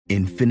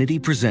Infinity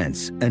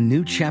presents a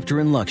new chapter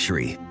in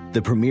luxury,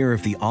 the premiere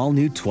of the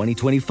all-new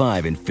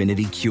 2025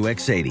 Infinity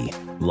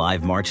QX80,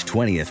 live March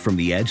 20th from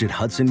the Edge at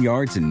Hudson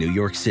Yards in New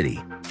York City,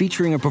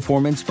 featuring a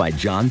performance by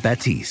John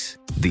Batiste.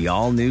 The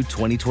all-new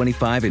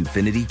 2025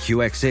 Infinity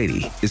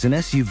QX80 is an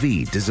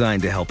SUV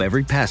designed to help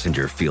every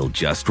passenger feel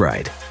just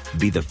right.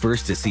 Be the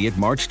first to see it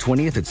March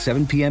 20th at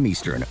 7 p.m.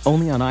 Eastern,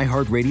 only on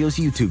iHeartRadio's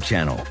YouTube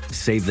channel.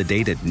 Save the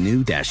date at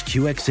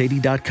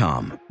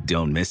new-QX80.com.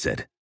 Don't miss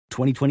it.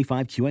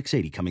 2025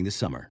 QX80 coming this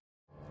summer.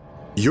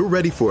 You're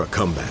ready for a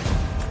comeback.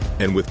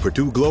 And with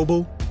Purdue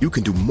Global, you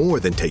can do more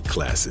than take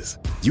classes.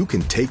 You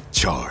can take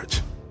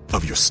charge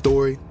of your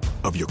story,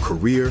 of your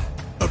career,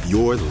 of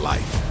your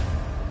life.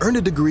 Earn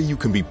a degree you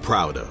can be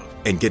proud of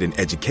and get an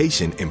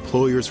education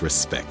employers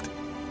respect.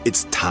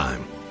 It's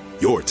time,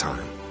 your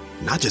time,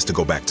 not just to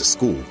go back to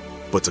school,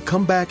 but to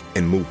come back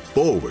and move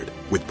forward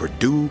with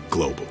Purdue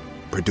Global,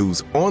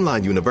 Purdue's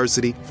online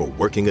university for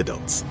working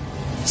adults.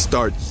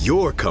 Start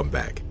your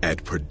comeback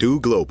at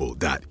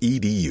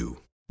purdueglobal.edu.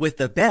 With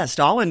the best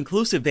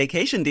all-inclusive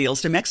vacation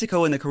deals to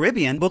Mexico and the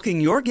Caribbean, booking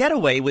your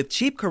getaway with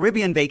Cheap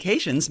Caribbean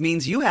Vacations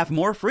means you have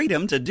more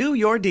freedom to do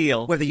your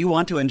deal. Whether you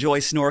want to enjoy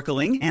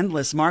snorkeling,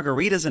 endless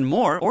margaritas and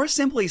more, or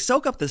simply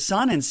soak up the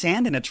sun and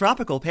sand in a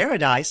tropical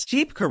paradise,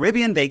 Cheap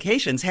Caribbean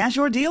Vacations has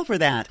your deal for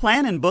that.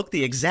 Plan and book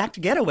the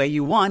exact getaway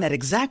you want at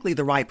exactly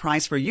the right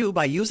price for you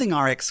by using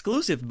our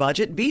exclusive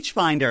budget Beach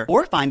Finder,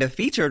 or find a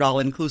featured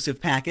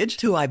all-inclusive package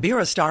to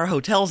Iberostar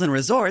Hotels and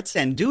Resorts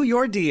and do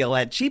your deal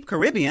at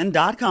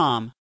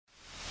cheapcaribbean.com.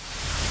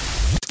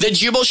 The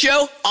Jubal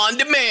Show on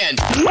demand.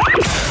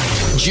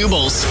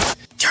 Jubal's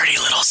dirty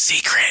little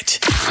secret.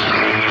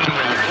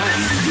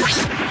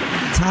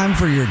 Time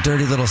for your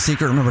dirty little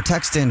secret. Remember,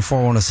 text in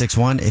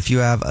 41061. If you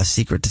have a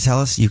secret to tell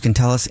us, you can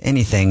tell us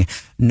anything.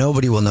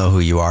 Nobody will know who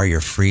you are.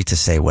 You're free to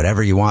say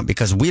whatever you want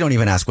because we don't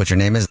even ask what your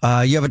name is.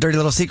 You have a dirty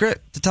little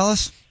secret to tell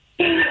us?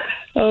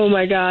 Oh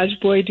my gosh,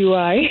 boy, do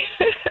I.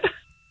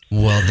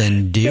 Well,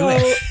 then do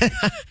it.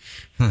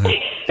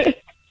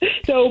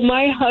 So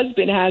my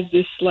husband has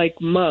this like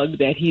mug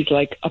that he's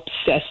like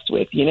obsessed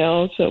with, you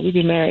know. So we've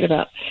been married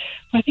about,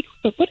 I think,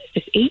 what is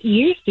this, 8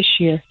 years this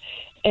year,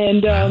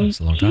 and he's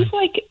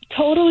like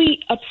totally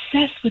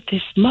obsessed with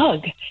this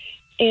mug.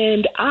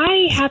 And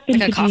I happen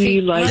like to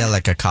be like, yeah,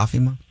 like a coffee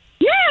mug.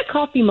 Yeah,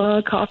 coffee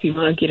mug,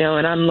 you know.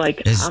 And I'm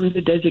like, I'm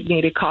the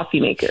designated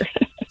coffee maker.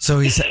 So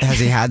has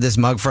he had this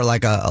mug for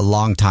like a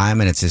long time,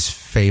 and it's his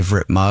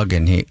favorite mug,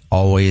 and he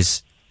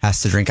always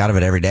has to drink out of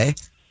it every day?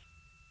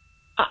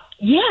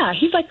 Yeah,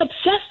 he's like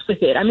obsessed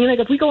with it. I mean, like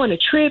if we go on a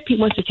trip, he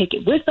wants to take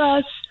it with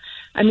us.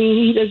 I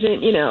mean, he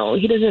doesn't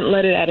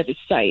let it out of his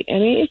sight. I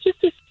mean, it's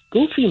just this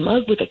goofy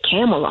mug with a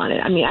camel on it.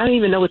 I mean, I don't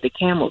even know what the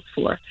camel's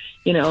for.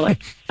 You know,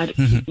 like I've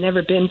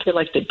never been to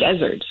like the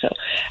desert, so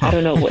I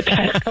don't know what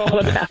that's all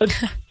about.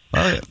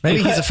 Well,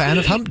 maybe he's a fan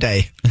of Hump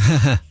Day.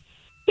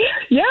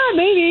 Yeah,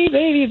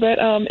 maybe. But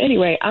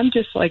anyway, I'm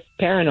just like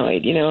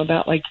paranoid, you know,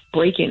 about like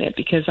breaking it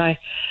because I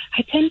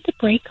tend to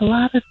break a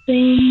lot of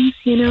things,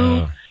 you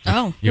know.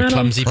 Oh, you're a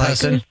clumsy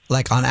person?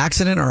 Like on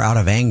accident or out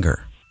of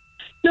anger?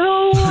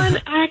 No, on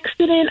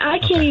accident. I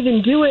can't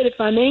even do it if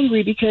I'm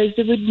angry because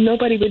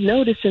nobody would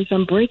notice since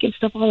I'm breaking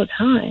stuff all the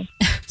time.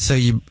 So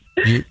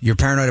you're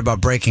paranoid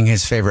about breaking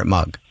his favorite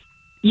mug?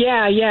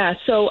 Yeah.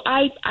 So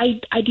I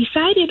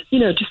decided, you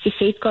know, just to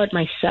safeguard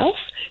myself.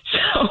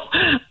 So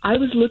I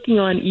was looking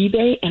on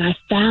eBay and I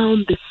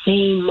found the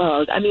same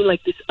mug. I mean,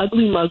 like this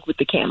ugly mug with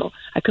the camel.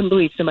 I couldn't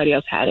believe somebody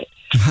else had it.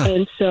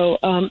 And so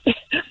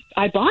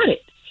I bought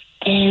it.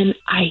 And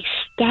I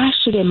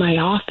stash it in my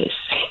office,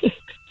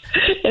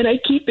 and I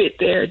keep it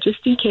there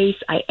just in case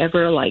I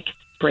ever like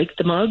break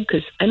the mug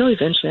because I know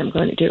eventually I'm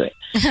going to do it,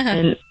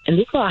 and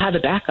this will have a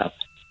backup.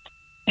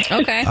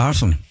 Okay,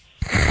 awesome.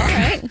 All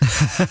right.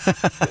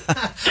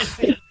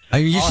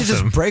 You should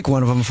just break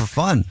one of them for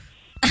fun.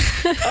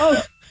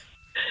 Oh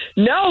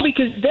no,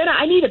 because then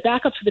I need a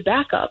backup for the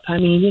backup. I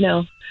mean, you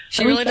know.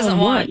 She really doesn't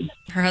want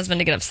her husband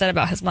to get upset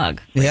about his mug.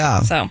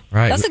 Yeah. So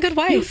that's a good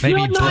wife. You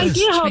have no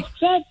idea how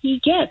upset he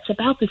gets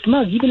about this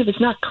mug, even if it's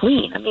not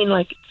clean. I mean,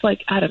 like, it's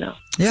like, I don't know.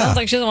 Yeah. Sounds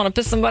like she doesn't want to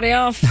piss somebody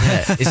off.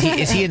 Yeah.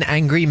 Is he an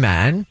angry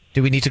man?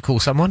 Do we need to call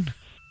someone?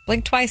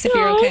 Blink twice if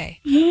you're okay.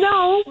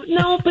 No,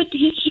 but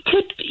he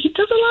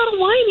does a lot of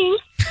whining.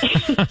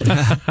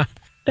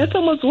 That's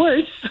almost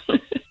worse.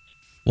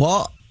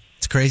 Well,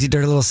 it's a crazy,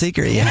 dirty little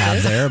secret you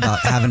have there about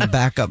having a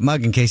backup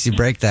mug in case you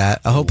break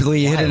that. Hopefully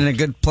you hid it in a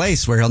good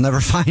place where he'll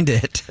never find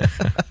it.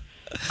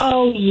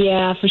 Oh,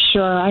 yeah, for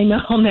sure. I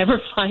know I'll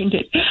never find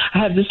it. I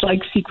have this,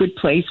 like, secret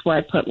place where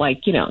I put,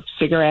 like, you know,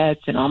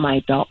 cigarettes and all my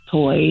adult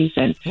toys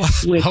and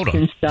whips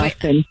and stuff.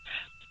 And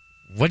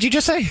what'd you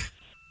just say?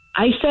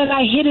 I said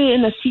I hid it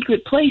in a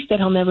secret place that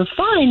he'll never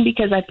find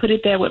because I put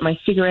it there with my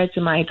cigarettes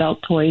and my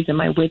adult toys and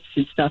my whips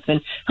and stuff, and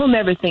he'll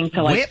never think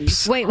to like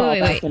whips? Wait.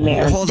 in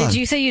there. Did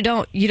you say you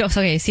don't?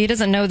 Okay, so he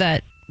doesn't know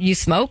that you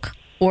smoke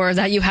or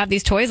that you have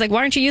these toys. Like, why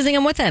aren't you using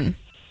them with him?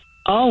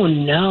 Oh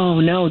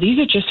no, these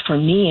are just for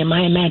me and my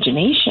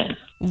imagination.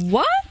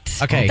 What?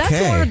 Okay,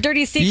 that's more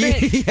dirty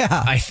secret.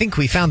 Yeah, I think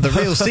we found the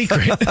real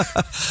secret.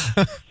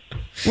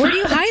 Where do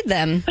you hide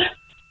them?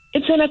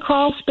 It's in a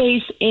crawl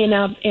space in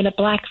a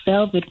black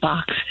velvet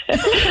box.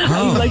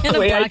 Oh. Like In the a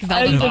way black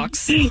velvet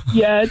box.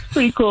 Yeah, it's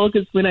pretty cool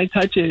because when I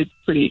touch it, it's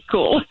pretty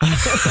cool.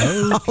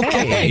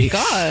 Okay.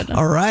 God.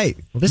 All right.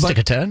 Well, this But took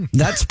a turn.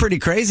 That's pretty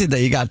crazy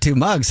that you got 2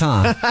 mugs,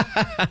 huh?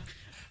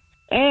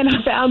 And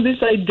I found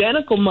this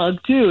identical mug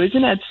too.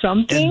 Isn't that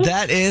something?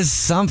 That is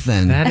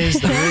something. That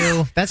is the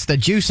real. That's the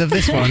juice of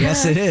this one.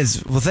 Yes, it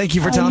is. Well, thank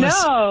you for telling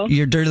us know.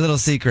 your dirty little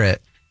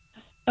secret.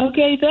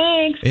 Okay,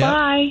 thanks. Yeah.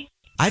 Bye.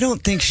 I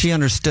don't think she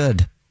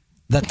understood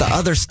that the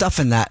other stuff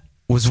in that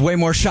was way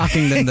more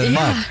shocking than the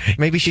mug.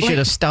 Maybe she should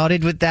have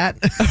started with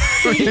that.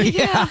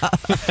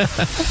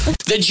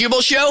 The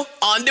Jubal Show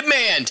on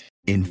demand.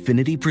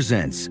 Infinity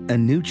presents a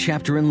new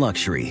chapter in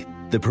luxury,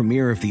 the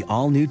premiere of the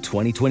all-new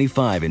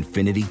 2025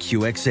 Infinity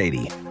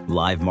QX80,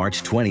 live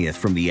March 20th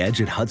from the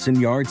Edge at Hudson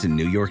Yards in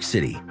New York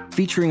City,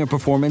 featuring a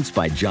performance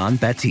by John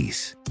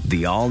Batiste.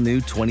 The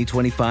all-new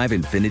 2025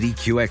 Infinity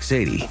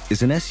QX80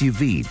 is an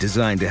SUV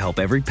designed to help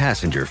every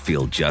passenger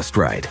feel just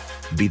right.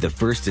 Be the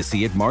first to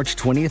see it March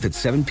 20th at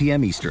 7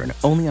 p.m. Eastern,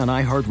 only on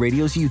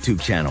iHeartRadio's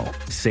YouTube channel.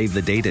 Save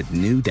the date at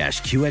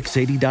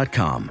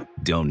new-QX80.com.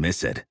 Don't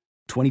miss it.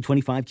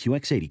 2025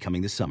 QX80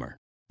 coming this summer.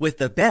 With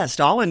the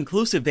best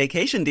all-inclusive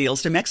vacation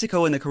deals to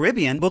Mexico and the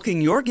Caribbean, booking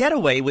your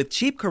getaway with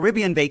Cheap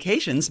Caribbean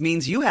Vacations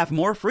means you have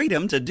more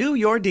freedom to do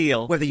your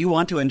deal. Whether you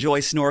want to enjoy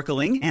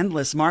snorkeling,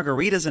 endless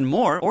margaritas and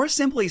more, or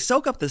simply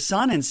soak up the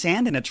sun and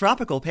sand in a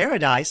tropical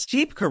paradise,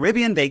 Cheap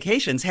Caribbean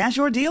Vacations has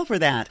your deal for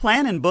that.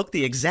 Plan and book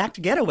the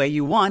exact getaway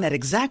you want at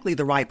exactly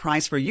the right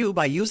price for you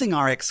by using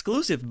our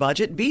exclusive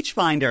budget beach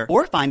finder,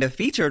 or find a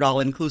featured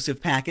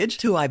all-inclusive package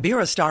to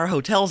Iberostar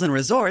Hotels and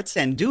Resorts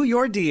and do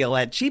your deal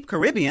at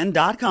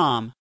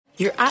cheapcaribbean.com.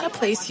 You're at a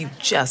place you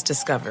just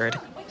discovered.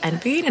 And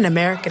being an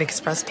American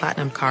Express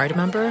Platinum card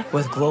member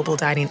with Global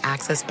Dining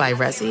Access by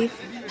Resy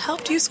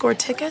helped you score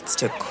tickets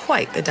to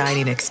quite the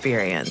dining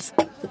experience.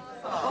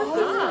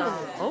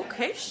 Oh,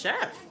 okay,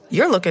 chef.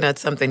 You're looking at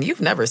something you've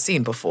never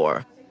seen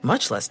before,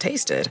 much less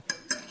tasted.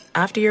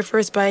 After your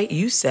first bite,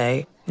 you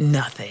say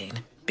nothing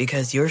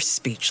because you're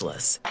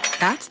speechless.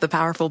 That's the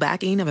powerful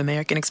backing of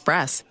American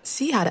Express.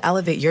 See how to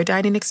elevate your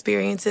dining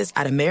experiences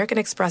at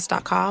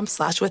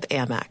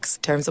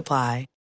americanexpress.com/withAmex. Terms apply.